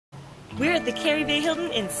We're at the Caribe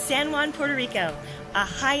Hilton in San Juan, Puerto Rico, a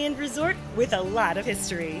high-end resort with a lot of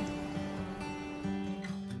history.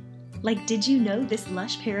 Like, did you know this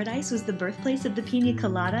lush paradise was the birthplace of the piña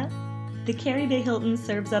colada? The Caribe Hilton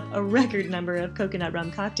serves up a record number of coconut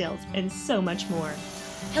rum cocktails and so much more.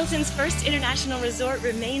 Hilton's first international resort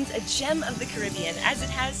remains a gem of the Caribbean, as it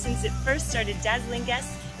has since it first started dazzling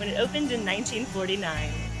guests when it opened in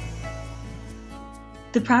 1949.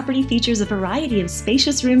 The property features a variety of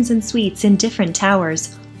spacious rooms and suites in different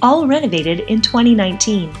towers, all renovated in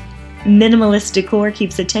 2019. Minimalist decor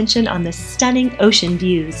keeps attention on the stunning ocean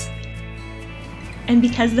views. And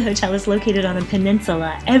because the hotel is located on a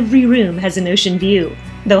peninsula, every room has an ocean view,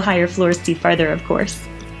 though higher floors see farther, of course.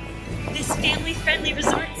 This family-friendly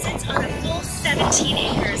resort sits on a full 17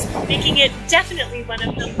 acres, making it definitely one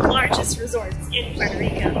of the largest resorts in Puerto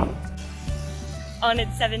Rico. On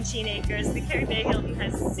its 17 acres, the Caribe Hilton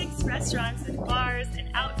has 6 restaurants and bars,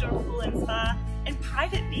 an outdoor pool and spa, and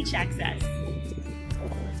private beach access.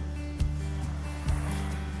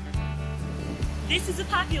 This is a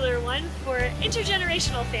popular one for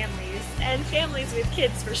intergenerational families, and families with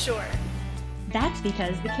kids for sure. That's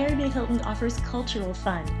because the Caribe Hilton offers cultural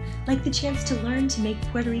fun, like the chance to learn to make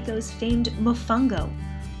Puerto Rico's famed mofongo,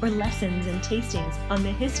 or lessons and tastings on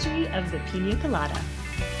the history of the piña colada.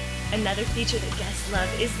 Another feature that guests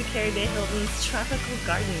love is the Caribe Hilton's tropical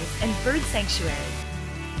gardens and bird sanctuary.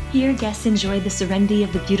 Here, guests enjoy the serenity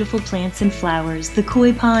of the beautiful plants and flowers, the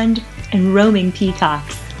koi pond, and roaming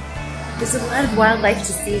peacocks. There's a lot of wildlife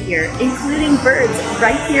to see here, including birds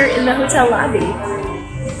right here in the hotel lobby.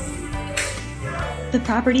 The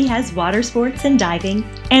property has water sports and diving,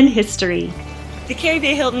 and history. The Caribe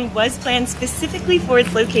Hilton was planned specifically for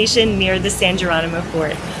its location near the San Geronimo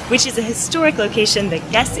Fort, which is a historic location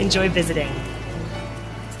that guests enjoy visiting.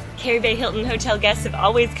 Caribe Hilton hotel guests have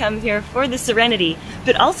always come here for the serenity,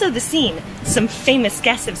 but also the scene. Some famous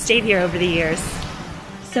guests have stayed here over the years.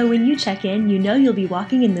 So when you check in, you know you'll be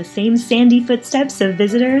walking in the same sandy footsteps of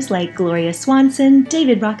visitors like Gloria Swanson,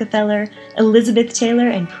 David Rockefeller, Elizabeth Taylor,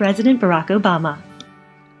 and President Barack Obama.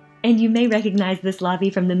 And you may recognize this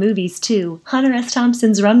lobby from the movies too. Hunter S.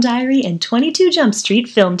 Thompson's Rum Diary and 22 Jump Street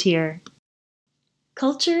filmed here.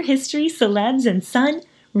 Culture, history, celebs, and sun,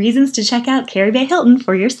 reasons to check out Caribe Hilton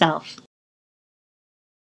for yourself.